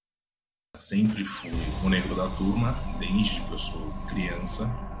sempre fui o negro da turma, desde que eu sou criança.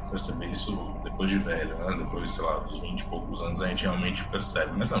 Perceber isso depois de velho, né? Depois, sei lá, dos 20 e poucos anos a gente realmente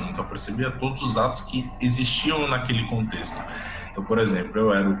percebe, mas eu nunca percebia todos os atos que existiam naquele contexto. Então, por exemplo,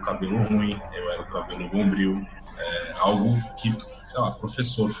 eu era o cabelo ruim, eu era o cabelo bombril, algo que, sei lá,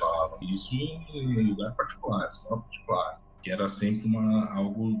 professor falava, isso em lugar particular, escola particular, que era sempre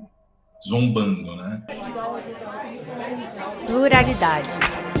algo zombando, né? Pluralidade,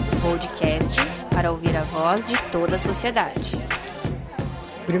 podcast para ouvir a voz de toda a sociedade.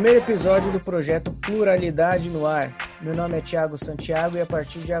 Primeiro episódio do projeto Pluralidade no Ar. Meu nome é Thiago Santiago e a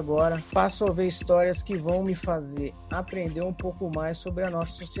partir de agora passo a ver histórias que vão me fazer aprender um pouco mais sobre a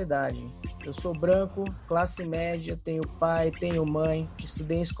nossa sociedade. Eu sou branco, classe média, tenho pai, tenho mãe,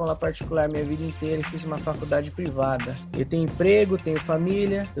 estudei em escola particular minha vida inteira e fiz uma faculdade privada. Eu tenho emprego, tenho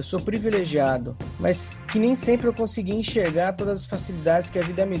família, eu sou privilegiado, mas que nem sempre eu consegui enxergar todas as facilidades que a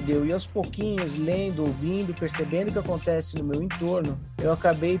vida me deu. E aos pouquinhos, lendo, ouvindo, percebendo o que acontece no meu entorno, eu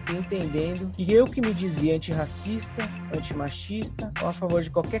acabei entendendo que eu que me dizia antirracista, antimachista ou a favor de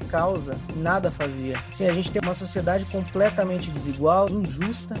qualquer causa, nada fazia. Assim, a gente tem uma sociedade completamente desigual,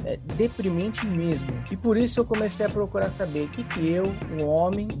 injusta, deprimente mesmo. E por isso eu comecei a procurar saber o que eu, um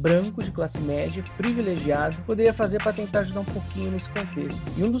homem branco de classe média, privilegiado, poderia fazer para tentar ajudar um pouquinho nesse contexto.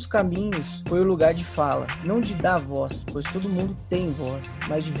 E um dos caminhos foi o lugar de fala, não de dar voz, pois todo mundo tem voz,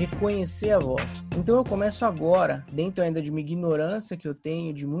 mas de reconhecer a voz. Então eu começo agora, dentro ainda de uma ignorância que eu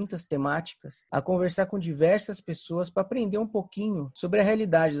tenho de muitas temáticas, a conversar com diversas pessoas para aprender um pouquinho sobre a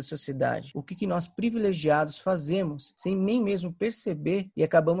realidade da sociedade, o que nós privilegiados fazemos sem nem mesmo perceber e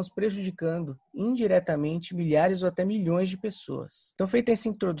acabamos prejudicando indiretamente milhares ou até milhões de pessoas. Então, feita essa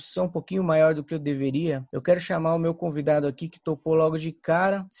introdução um pouquinho maior do que eu deveria, eu quero chamar o meu convidado aqui que topou logo de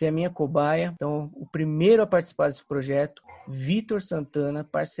cara ser a minha cobaia. Então, o primeiro a participar desse projeto, Vitor Santana,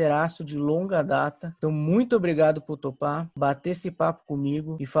 parceiraço de longa data. Então, muito obrigado por topar, bater esse papo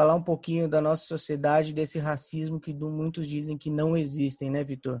comigo e falar um pouquinho da nossa sociedade, desse racismo que muitos dizem que não existem, né,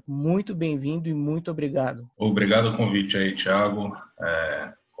 Vitor? Muito bem-vindo e muito obrigado. Obrigado o convite aí, Thiago.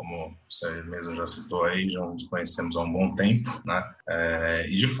 Como você mesmo já citou aí, já nos conhecemos há um bom tempo, né?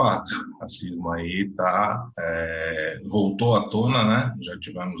 E de fato, o racismo aí voltou à tona, né? Já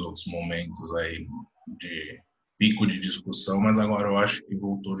tivemos outros momentos aí de pico de discussão, mas agora eu acho que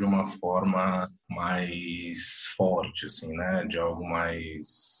voltou de uma forma mais forte, assim, né? De algo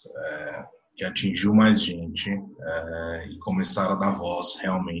mais que atingiu mais gente e começaram a dar voz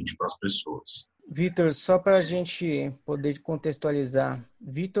realmente para as pessoas. Vitor, só para a gente poder contextualizar,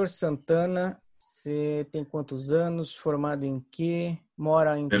 Vitor Santana, você tem quantos anos, formado em quê,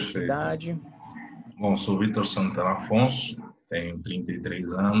 mora em que cidade? Bom, sou Vitor Santana Afonso, tenho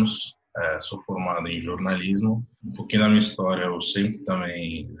 33 anos, sou formado em jornalismo. Um pouquinho da minha história, eu sempre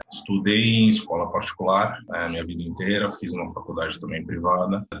também estudei em escola particular, minha vida inteira, fiz uma faculdade também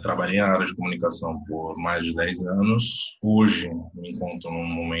privada. Trabalhei na área de comunicação por mais de 10 anos. Hoje me encontro num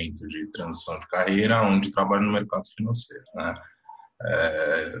momento de transição de carreira, onde trabalho no mercado financeiro, né?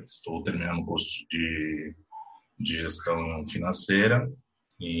 Estou terminando o curso de gestão financeira.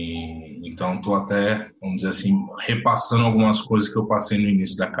 E então estou até, vamos dizer assim, repassando algumas coisas que eu passei no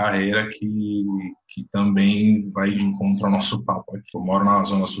início da carreira que também vai de encontro ao nosso papo aqui. Eu moro na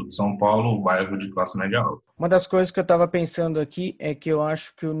zona sul de São Paulo, bairro de classe média alta. Uma das coisas que eu estava pensando aqui é que eu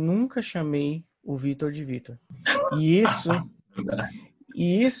acho que eu nunca chamei o Vitor de Vitor. E isso...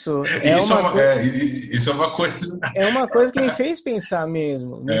 Isso é uma coisa. É uma coisa que me fez pensar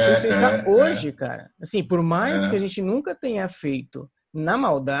mesmo. Me fez pensar hoje, cara. Assim, por mais que a gente nunca tenha feito na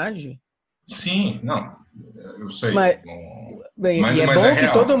maldade. Sim, não. Eu sei. Mas é bom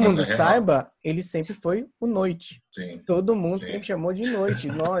que todo mundo saiba, ele sempre foi o Noite. Sim, todo mundo sim. sempre chamou de Noite,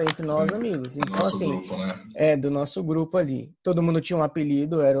 entre nós sim. amigos. Então, nosso assim, grupo, né? Do nosso grupo ali. Todo mundo tinha um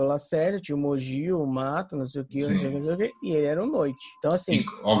apelido, era o Lacerda, tinha o Mogi, o Mato, não sei o que, não sei o que, e ele era o Noite. Então, assim. E,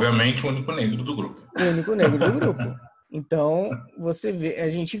 obviamente, o único negro do grupo. O único negro do grupo. Então, a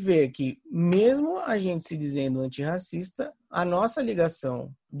gente vê que, mesmo a gente se dizendo antirracista, a nossa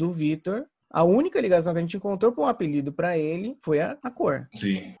ligação do Vitor, a única ligação que a gente encontrou com um apelido para ele foi a cor.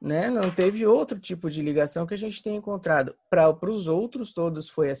 Sim. Né? Não teve outro tipo de ligação que a gente tenha encontrado. Para os outros, todos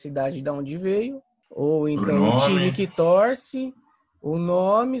foi a cidade de onde veio, ou então o time que torce, o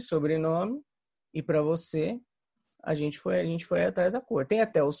nome, sobrenome, e para você, a gente foi atrás da cor. Tem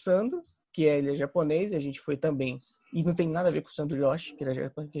até o Sandro, que ele é japonês, e a gente foi também. E não tem nada a ver com o Sandro Yoshi, que é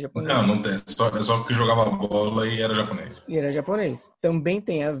japonês. Não tem. É só porque jogava bola e era japonês. E era japonês. Também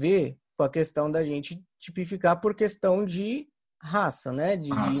tem a ver com a questão da gente tipificar por questão de raça, né? De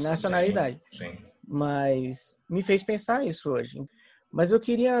nacionalidade. Sim. Mas me fez pensar isso hoje. Mas eu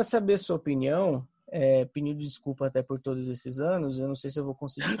queria saber sua opinião, pedindo desculpa até por todos esses anos, eu não sei se eu vou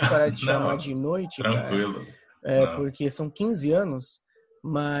conseguir parar de chamar Não, de noite, cara, tranquilo. Não. porque são 15 anos,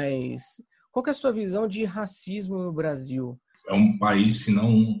 mas qual que é a sua visão de racismo no Brasil? É um país, se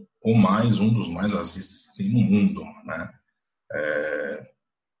não ou mais, um dos mais racistas que tem no mundo, né?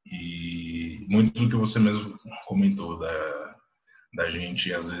 E muito do que você mesmo comentou da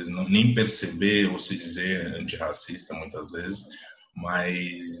gente, às vezes, nem perceber ou se dizer antirracista, muitas vezes,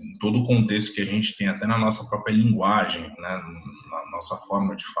 mas todo o contexto que a gente tem, até na nossa própria linguagem, né? Na nossa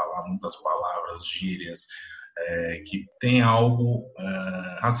forma de falar, muitas palavras, gírias, que tem algo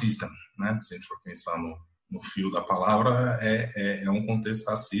racista, né? Se a gente for pensar no fio da palavra, é um contexto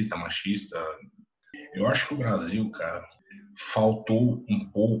racista, machista. Eu acho que o Brasil, cara, faltou um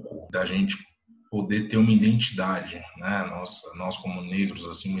pouco da gente poder ter uma identidade, né? Nós como negros,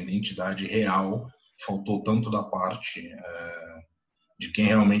 assim, uma identidade real. Faltou tanto da parte de quem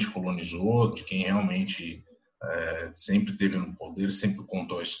realmente colonizou, de quem realmente sempre teve no poder, sempre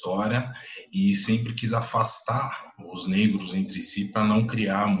contou a história e sempre quis afastar os negros entre si para não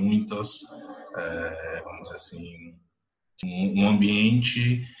criar muitas, vamos dizer assim, um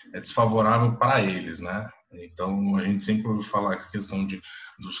ambiente desfavorável para eles, né? Então a gente sempre ouviu falar essa questão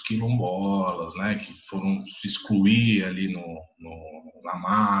dos quilombolas, né? Que foram se excluir ali na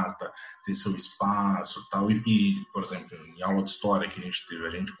mata, ter seu espaço, tal. E, por exemplo, em aula de história que a gente teve, a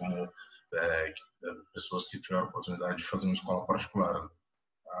gente como pessoas que tiveram a oportunidade de fazer uma escola particular,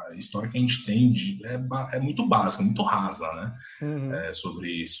 a história que a gente tem é muito básica, muito rasa, né? Uhum. Sobre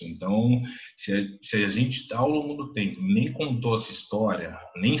isso. Então, se a gente, ao longo do tempo, nem contou essa história,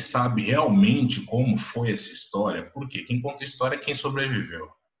 nem sabe realmente como foi essa história, por quê? Quem conta a história é quem sobreviveu,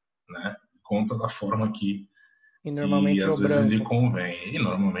 né? Conta da forma que E normalmente é o às vezes lhe branco. convém, e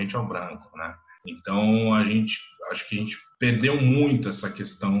normalmente é o branco, né? Então, acho que a gente perdeu muito essa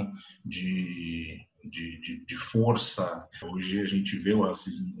questão de força. Hoje a gente vê o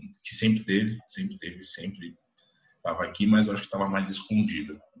racismo que sempre estava aqui, mas eu acho que estava mais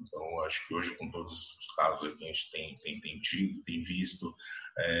escondido. Então, eu acho que hoje, com todos os casos que a gente tem tido, tem visto,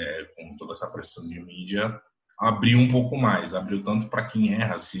 com toda essa pressão de mídia, abriu um pouco mais, abriu tanto para quem é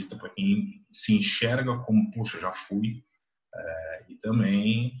racista, para quem se enxerga como, puxa, já fui, e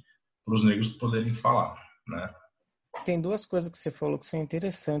também para os negros poderem falar, né? Tem duas coisas que você falou que são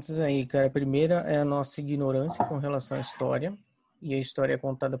interessantes aí, cara. A primeira é a nossa ignorância com relação à história. E a história é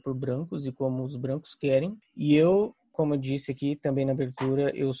contada por brancos e como os brancos querem. E eu, como eu disse aqui também na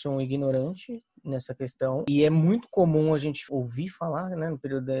abertura, eu sou um ignorante nessa questão. E é muito comum a gente ouvir falar, né, no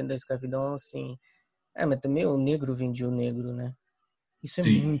período da escravidão, assim, mas também o negro vendia o negro, né? Isso é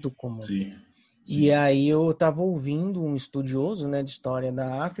Sim, muito comum. sim, E sim. aí eu estava ouvindo um estudioso, né, de história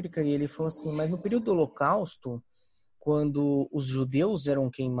da África e ele falou assim, mas no período do Holocausto, quando os judeus eram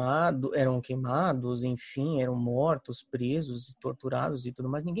queimados, enfim, eram mortos, presos, torturados e tudo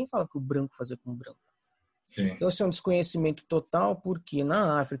mais, ninguém fala que o branco fazia com o branco. Sim. Então, esse é um desconhecimento total, porque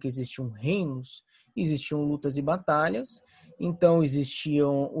na África existiam reinos, existiam lutas e batalhas, então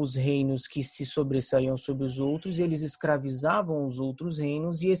existiam os reinos que se sobressaíam sobre os outros, e eles escravizavam os outros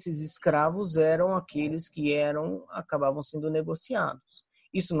reinos, e esses escravos eram aqueles que acabavam sendo negociados.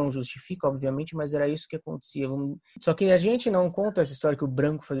 Isso não justifica, obviamente, mas era isso que acontecia. Só que a gente não conta essa história que o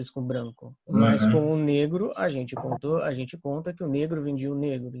branco fazia isso com o branco, mas com o negro a gente conta que o negro vendia o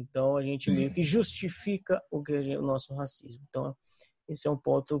negro. Então a gente meio Sim. que justifica o nosso racismo. Então esse é um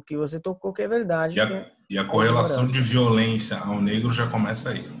ponto que você tocou que é verdade. E a correlação de violência ao negro já começa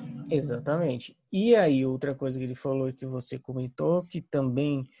aí. Exatamente. E aí outra coisa que ele falou e que você comentou, que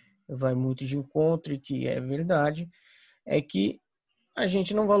também vai muito de encontro e que é verdade, é que a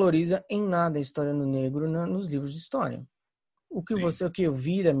gente não valoriza em nada a história do negro nos livros de história. O que eu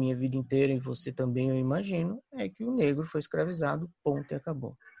vi da minha vida inteira, e você também, eu imagino, é que o negro foi escravizado, ponto e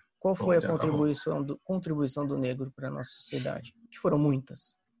acabou. Qual foi a contribuição do negro para a nossa sociedade? Que foram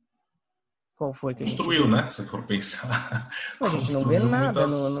muitas. Qual foi que a gente Construiu, viu? né? Se for pensar. A gente não vê nada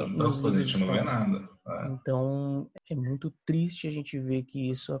muitas nos coisas, a livros de gente não vê história. nada. Então, é muito triste a gente ver que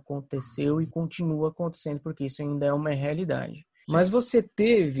isso aconteceu e continua acontecendo, porque isso ainda é uma realidade. Mas você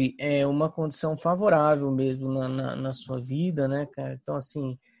teve uma condição favorável mesmo na sua vida, né, cara? Então,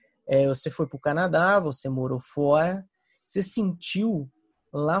 assim, você foi para o Canadá, você morou fora. Você sentiu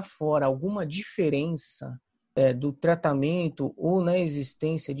lá fora alguma diferença do tratamento ou na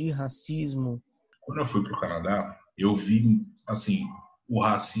existência de racismo? Quando eu fui para o Canadá, eu vi, assim, o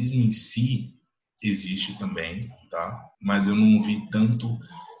racismo em si existe também, tá? Mas eu não vi tanto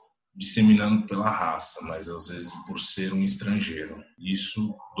disseminando pela raça, mas às vezes por ser um estrangeiro.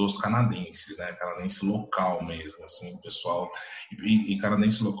 Isso dos canadenses, né? Canadense local mesmo, assim, pessoal. E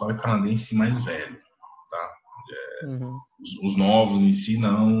canadense local é canadense mais velho, tá? Uhum. Os novos em si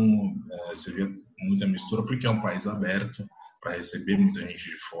não, você vê muita mistura porque é um país aberto para receber muita gente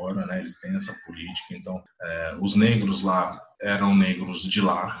de fora, né? Eles têm essa política, então os negros lá eram negros de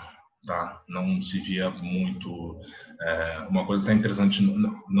lá, tá? Não se via muito. Uma coisa até interessante,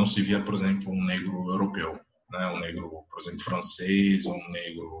 não se via, por exemplo, um negro europeu, né? Um negro, por exemplo, francês, ou um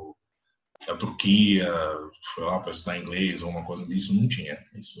negro da Turquia, foi lá para estudar inglês ou uma coisa disso, não tinha.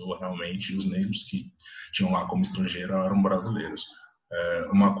 Isso realmente, os negros que tinham lá como estrangeiro eram brasileiros.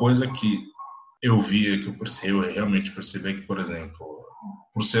 Uma coisa que eu via, que eu realmente percebi é que, por exemplo,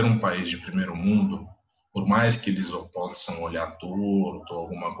 por ser um país de primeiro mundo, por mais que eles possam olhar torto ou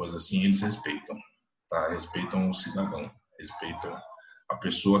alguma coisa assim, eles respeitam, tá? Respeitam o cidadão, respeitam a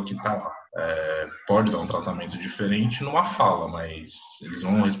pessoa que está lá. Pode dar um tratamento diferente numa fala, mas eles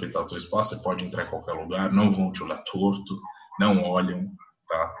vão respeitar o seu espaço, você pode entrar em qualquer lugar, não vão te olhar torto, não olham,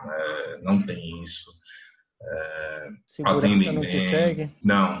 tá? Não tem isso. Segurança Atendem não te bem. segue?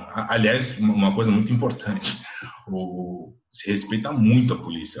 Não, aliás, uma coisa muito importante, se respeita muito a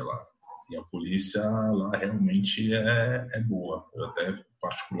polícia lá. E a polícia lá realmente é boa. Eu até,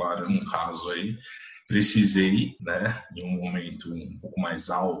 particular, num caso aí, precisei, né, em um momento um pouco mais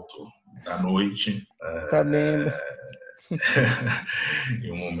alto da noite, Sabendo.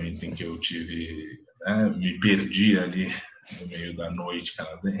 em um momento em que eu tive, né, me perdi ali no meio da noite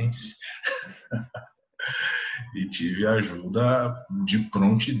canadense, e tive ajuda de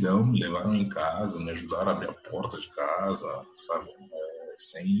prontidão, me levaram em casa, me ajudaram a abrir a porta de casa, sabe?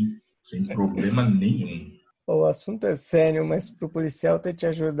 Sem problema nenhum. O assunto é sério, mas para o policial ter te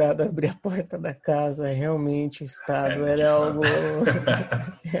ajudado a abrir a porta da casa, realmente o Estado De era fato. algo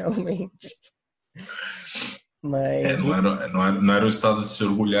realmente. Mas, Não era o estado de se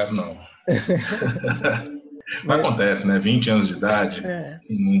orgulhar, não. Mas mas acontece, né? 20 anos de idade, é,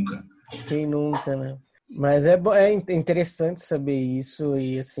 quem nunca? quem nunca, né? Mas interessante saber isso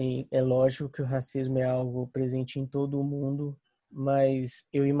e assim, é lógico que o racismo é algo presente em todo o mundo, mas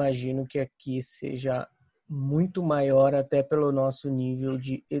eu imagino que aqui seja muito maior até pelo nosso nível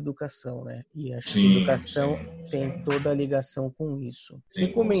de educação, né? E acho que Sim, educação sim, tem sim. toda a ligação com isso. Você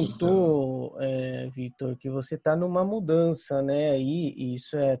Sim, com certeza. comentou, Vitor, que você está numa mudança, né? E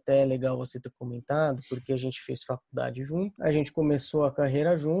isso é até legal você ter comentado, porque a gente fez faculdade junto, a gente começou a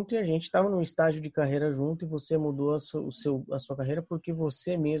carreira junto e a gente estava num estágio de carreira junto e você mudou a sua carreira porque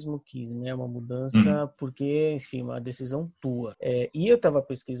você mesmo quis, né? Uma mudança porque, enfim, uma decisão tua. E eu estava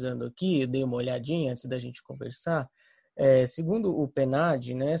pesquisando aqui, eu dei uma olhadinha antes da gente conversar. Segundo o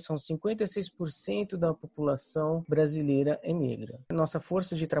PNAD, né, são 56% da população brasileira é negra. Nossa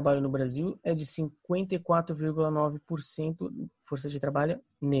força de trabalho no Brasil é de 54,9% força de trabalho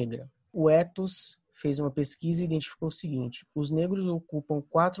negra. O Ethos fez uma pesquisa e identificou o seguinte: os negros ocupam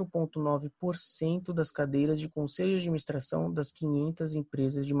 4,9% das cadeiras de conselho de administração das 500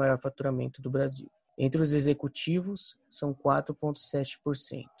 empresas de maior faturamento do Brasil. Entre os executivos, são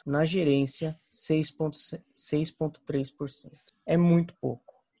 4,7%. Na gerência, 6,3%. É muito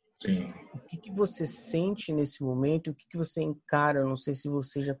pouco. Sim. O que você sente nesse momento? O que você encara? Não sei se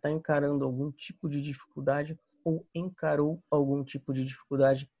você já está encarando algum tipo de dificuldade ou encarou algum tipo de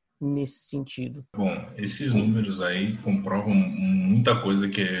dificuldade nesse sentido. Bom, esses números aí comprovam muita coisa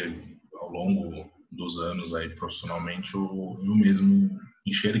que ao longo dos anos aí profissionalmente eu mesmo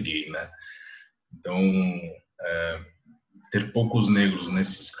enxerguei, né? Então, ter poucos negros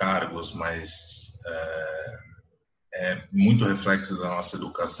nesses cargos, mas é muito reflexo da nossa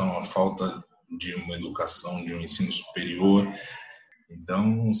educação, a falta de uma educação, de um ensino superior.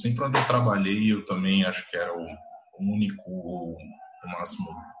 Então, sempre onde eu trabalhei, eu também acho que era o único, no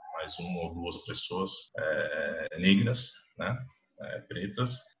máximo mais uma ou duas pessoas negras, né,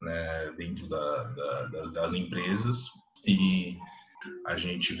 pretas, né, dentro das empresas. E a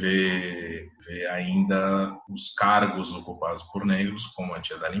gente vê ainda os cargos ocupados por negros, como a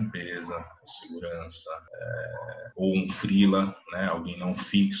tia da limpeza, o segurança, ou um freela, né, alguém não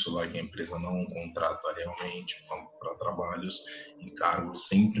fixo lá que a empresa não contrata realmente para trabalhos em cargos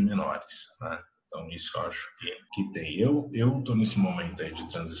sempre menores, né? Então, isso eu acho que tem. Eu estou nesse momento aí de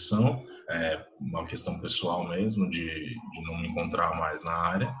transição, uma questão pessoal mesmo, de não me encontrar mais na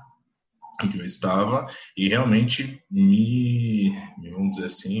área em que eu estava, e realmente vamos dizer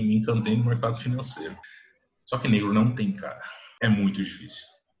assim, me encantei no mercado financeiro. Só que negro não tem, cara. É muito difícil,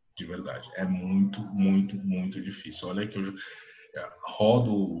 de verdade. É muito, muito, muito difícil. Olha que eu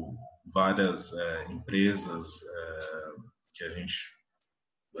rodo várias empresas que a gente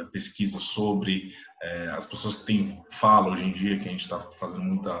pesquisas sobre, as pessoas falam hoje em dia que a gente está fazendo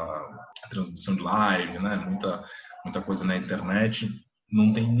muita transmissão de live, né? Muita coisa na internet.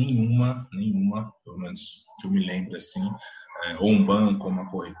 Não tem nenhuma, pelo menos que eu me lembre assim, ou um banco, ou uma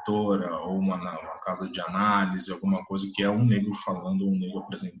corretora, ou uma casa de análise, alguma coisa que é um negro falando, um negro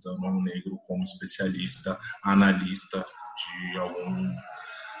apresentando, um negro como especialista, analista de alguma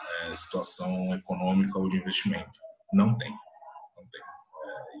situação econômica ou de investimento. Não tem.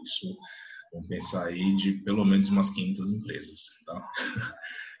 Isso, vamos pensar aí de pelo menos umas 500 empresas. Tá?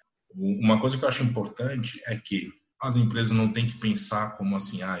 Uma coisa que eu acho importante é que as empresas não têm que pensar como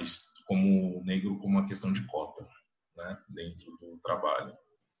assim, como negro como uma questão de cota, né, dentro do trabalho,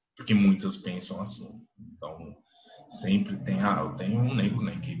 porque muitas pensam assim. Então, sempre tem, eu tenho um negro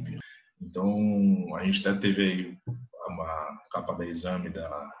na equipe. Então, a gente até teve aí uma capa da Exame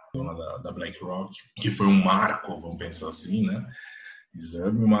da dona da BlackRock, que foi um marco, vamos pensar assim, né?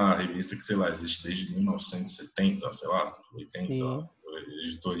 Exame, uma revista que, sei lá, existe desde 1970, sei lá, 80, Sim.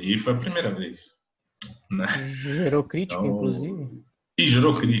 editoria, e foi a primeira vez, né? Gerou crítica, então, inclusive. E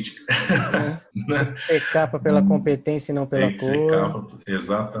gerou crítica. Né? Ter capa pela competência e não pela cor. Capa,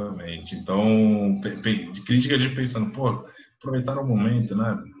 exatamente. Então, crítica de pensando, aproveitaram o momento,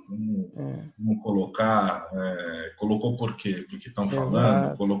 né? Vamos colocar, colocou por quê? Porque estão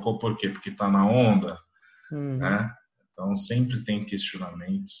falando, colocou por quê? Porque está na onda, né? Então, sempre tem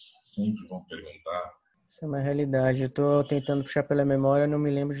questionamentos, sempre vão perguntar. Isso é uma realidade. Eu estou tentando puxar pela memória, não me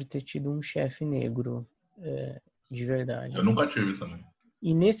lembro de ter tido um chefe negro, de verdade. Eu nunca tive também.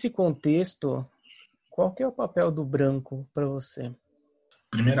 E nesse contexto, qual que é o papel do branco para você?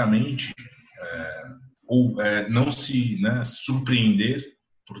 Primeiramente, não se surpreender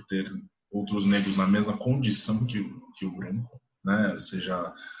por ter outros negros na mesma condição que o branco, né? Ou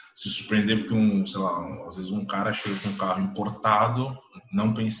seja, se surpreender porque às vezes um cara chega com um carro importado,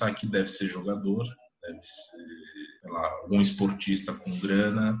 não pensar que deve ser jogador, deve ser, algum esportista com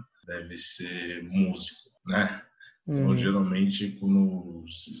grana, deve ser músico, né? Então, geralmente, quando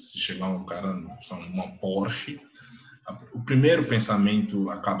se chegar um cara numa Porsche, o primeiro pensamento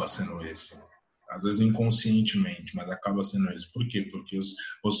acaba sendo esse. Às vezes inconscientemente, mas acaba sendo esse. Por quê? Porque as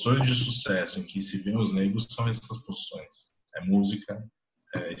posições de sucesso em que se vê os negros são essas posições. É música,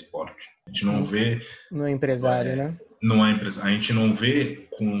 é esporte. A gente não vê... Não é empresário, né? Não é empresário. A gente não vê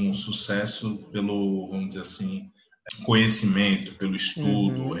com sucesso pelo, vamos dizer assim, conhecimento, pelo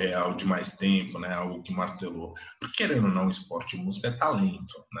estudo real de mais tempo, né? Algo que martelou. Porque, querendo ou não, esporte e música é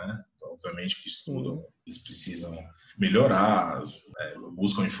talento, né? Então, obviamente que estudam, eles precisam melhorar,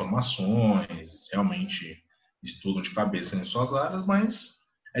 buscam informações, realmente estudam de cabeça em suas áreas, mas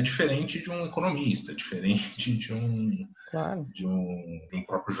é diferente de um economista, é diferente de um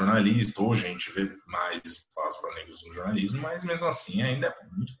próprio jornalista. Hoje a gente vê mais espaço para negros no jornalismo, mas mesmo assim ainda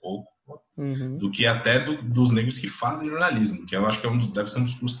é muito pouco do que até dos negros que fazem jornalismo, que eu acho que deve ser um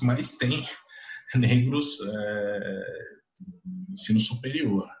dos cursos que mais tem negros no ensino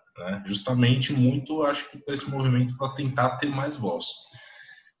superior, né? Justamente muito, acho que por esse movimento para tentar ter mais voz.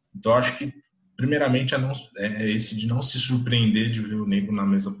 Então acho que primeiramente é esse de não se surpreender de ver o negro na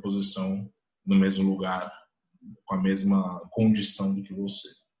mesma posição, no mesmo lugar, com a mesma condição do que você,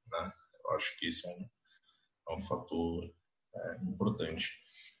 né? Eu acho que esse é um fator importante.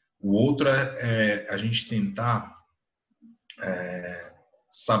 O outro é a gente tentar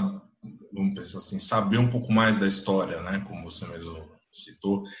vamos pensar assim, saber um pouco mais da história, né? Como você mesmo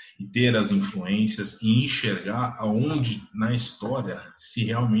citou, e ter as influências e enxergar aonde na história se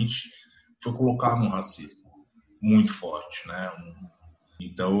realmente foi colocado um racismo muito forte, né?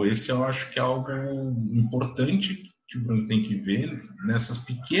 Então, esse eu acho que é algo importante que o branco tem que ver nessas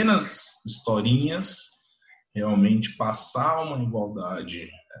pequenas historinhas, realmente passar uma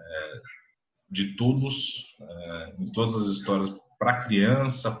igualdade de todos, em todas as histórias, para a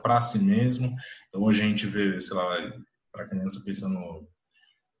criança, para si mesmo. Então, hoje a gente vê, sei lá, para a criança pensando,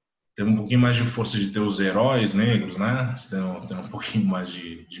 ter um pouquinho mais de força de ter os heróis negros, né? Ter um pouquinho mais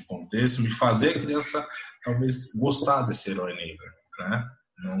de contexto, e fazer a criança, talvez, gostar desse herói negro, né?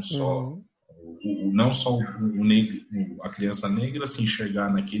 Não só o negro, a criança negra se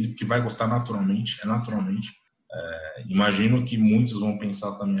enxergar naquele que vai gostar naturalmente, imagino que muitos vão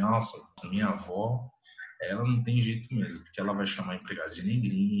pensar também, nossa, minha avó, ela não tem jeito mesmo, porque ela vai chamar a empregada de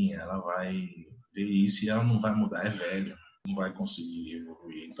negrinha, ela vai ver isso e ela não vai mudar, é velho, não vai conseguir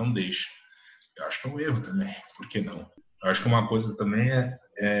evoluir, então deixa. Eu acho que é um erro também, por que não? Eu acho que uma coisa também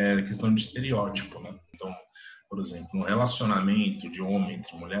é questão de estereótipo, né? Então, por exemplo, no relacionamento de homem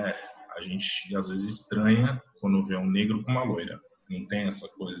entre mulher, a gente às vezes estranha quando vê um negro com uma loira. Não tem essa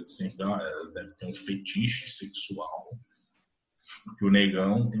coisa de sempre, deve ter um fetiche sexual Porque o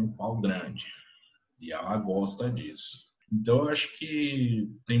negão tem um pau grande. E ela gosta disso. Então, eu acho que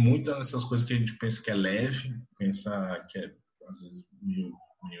tem muitas dessas coisas que a gente pensa que é leve, pensa que é, às vezes, meio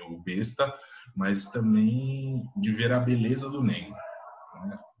besta, mas também de ver a beleza do negro.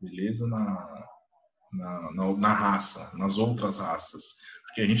 Né? Beleza na raça, nas outras raças.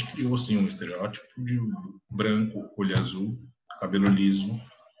 Porque a gente criou, sim, um estereótipo de branco, olho azul, cabelo liso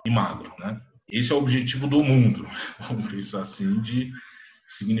e magro, né? Esse é o objetivo do mundo, vamos pensar assim, de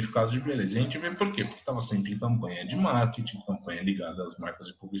significados de beleza. E a gente vê por quê? Porque estava sempre em campanha de marketing, campanha ligada às marcas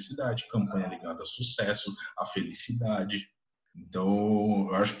de publicidade, campanha ligada a sucesso, à felicidade. Então,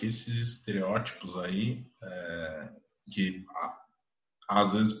 eu acho que esses estereótipos aí, que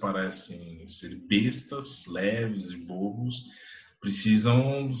às vezes parecem ser bestas, leves e bobos,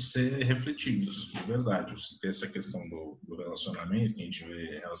 precisam ser refletidos, de verdade. Você tem essa questão do relacionamento, que a gente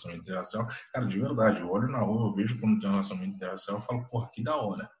vê relacionamento interracial. Cara, de verdade, eu olho na rua, eu vejo quando tem um relacionamento interracial, eu falo, porra, que da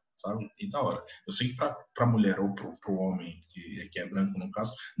hora, sabe? Que da hora. Eu sei que pra mulher ou pro homem, que é branco no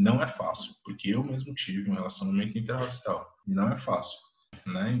caso, não é fácil, porque eu mesmo tive um relacionamento interracial, e não é fácil,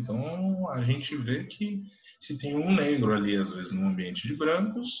 né? Então, a gente vê que se tem um negro ali, às vezes, num ambiente de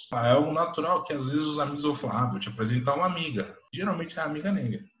brancos, é algo natural que, às vezes, os amigos vão falar, vou te apresentar uma amiga. Geralmente é a amiga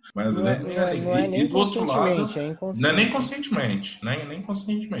negra. Mas, às vezes, não é nem do outro lado, é inconsciente. não é nem conscientemente, né? Nem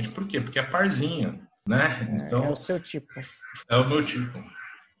conscientemente. Por quê? Porque é parzinha, né? Então, é o seu tipo. É o meu tipo.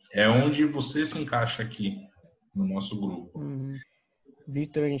 É onde você se encaixa aqui, no nosso grupo.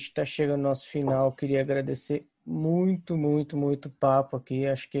 Vitor, a gente está chegando no nosso final. Queria agradecer muito papo aqui.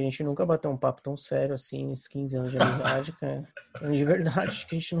 Acho que a gente nunca bateu um papo tão sério assim nesses 15 anos de amizade, cara. De verdade, acho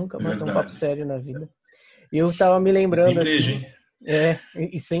que a gente nunca bateu um papo sério na vida. E eu tava me lembrando cerveja, aqui... hein?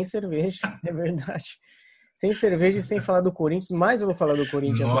 E sem cerveja, é verdade. Sem cerveja e sem falar do Corinthians. Mas eu vou falar do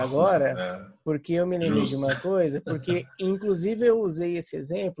Corinthians agora, porque eu me lembrei de uma coisa, porque inclusive eu usei esse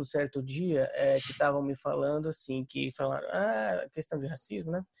exemplo certo dia, que estavam me falando assim, que falaram, questão de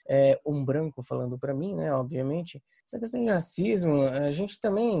racismo, né? Um branco falando para mim, né, obviamente. Essa questão de racismo, a gente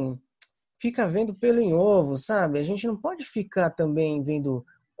também fica vendo pelo em ovo, sabe? A gente não pode ficar também vendo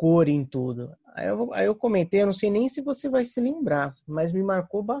cor em tudo. Aí eu comentei, eu não sei nem se você vai se lembrar, mas me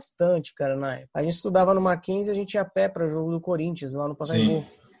marcou bastante, cara, na época. A gente estudava no Mackenzie, a gente ia a pé para o jogo do Corinthians, lá no Pacaembu.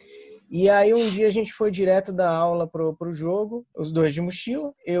 E aí um dia a gente foi direto da aula pro jogo, os dois de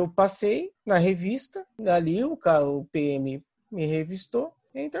mochila. Eu passei na revista, ali o PM me revistou,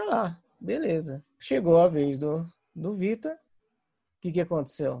 entra lá, beleza. Chegou a vez do Vitor, o que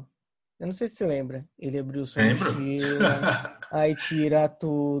aconteceu? Eu não sei se você lembra. Ele abriu sua mochila, aí tira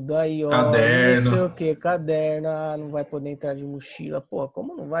tudo, aí olha, caderno. Não sei o que, caderno, não vai poder entrar de mochila. Pô,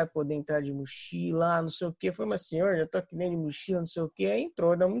 como não vai poder entrar de mochila? Não sei o que. Foi, mas senhor, já tô aqui nem de mochila, não sei o que. Aí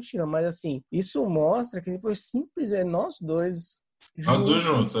entrou da mochila. Mas assim, isso mostra que foi simples, nós dois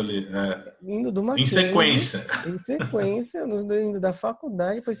juntos ali. Indo do Mackenzie, em sequência, nos dois indo da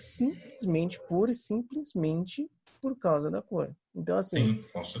faculdade, foi simplesmente, pura e simplesmente por causa da cor. Então, assim, sim,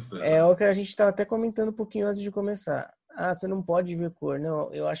 com certeza. É o que a gente estava até comentando um pouquinho antes de começar. Você não pode ver cor.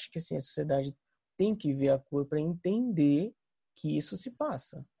 Não, eu acho que assim, a sociedade tem que ver a cor para entender que isso se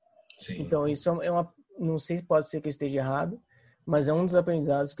passa. Sim. Então, isso é uma... Não sei se pode ser que eu esteja errado, mas é um dos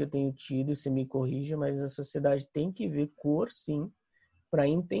aprendizados que eu tenho tido, você me corrija, mas a sociedade tem que ver cor, sim, para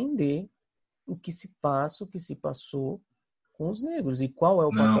entender o que se passa, o que se passou com os negros. E qual é o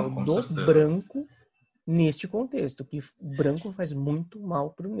papel do branco neste contexto, que branco faz muito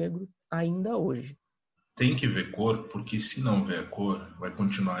mal para o negro ainda hoje. Tem que ver cor, porque se não ver a cor, vai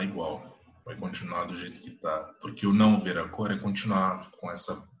continuar igual. Vai continuar do jeito que está. Porque o não ver a cor é continuar com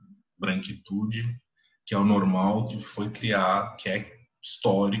essa branquitude, que é o normal, que foi criar, que é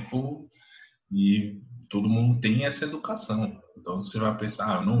histórico, e todo mundo tem essa educação. Então, você vai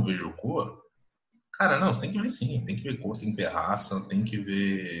pensar, eu não vejo cor? Cara, não, você tem que ver sim. Tem que ver cor, tem que ver raça, tem que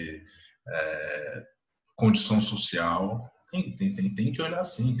ver... condição social, tem que olhar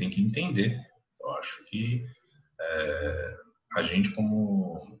assim, tem que entender. Eu acho que a gente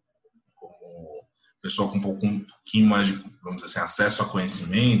como pessoa com um pouquinho mais de, vamos dizer assim, acesso a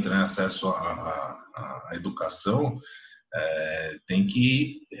conhecimento, né, acesso à educação, tem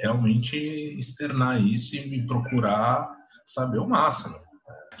que realmente externar isso e procurar saber o máximo.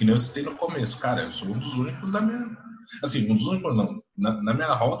 Que nem eu citei no começo, cara, eu sou um dos únicos da minha... Assim, um dos únicos não. Na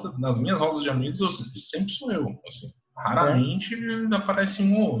minha rota, nas minhas rodas de amigos, eu sempre sou eu. Assim, raramente aparece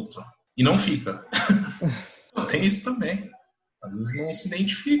um ou outro. E não fica. Tem isso também. Às vezes não se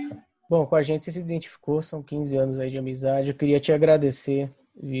identifica. Bom, com a gente você se identificou, são 15 anos aí de amizade. Eu queria te agradecer,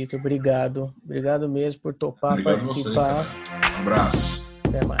 Vitor. Obrigado. Obrigado mesmo por topar participar. Você, um abraço.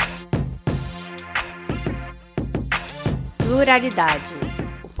 Até mais. Pluralidade,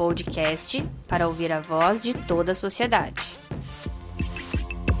 o podcast para ouvir a voz de toda a sociedade.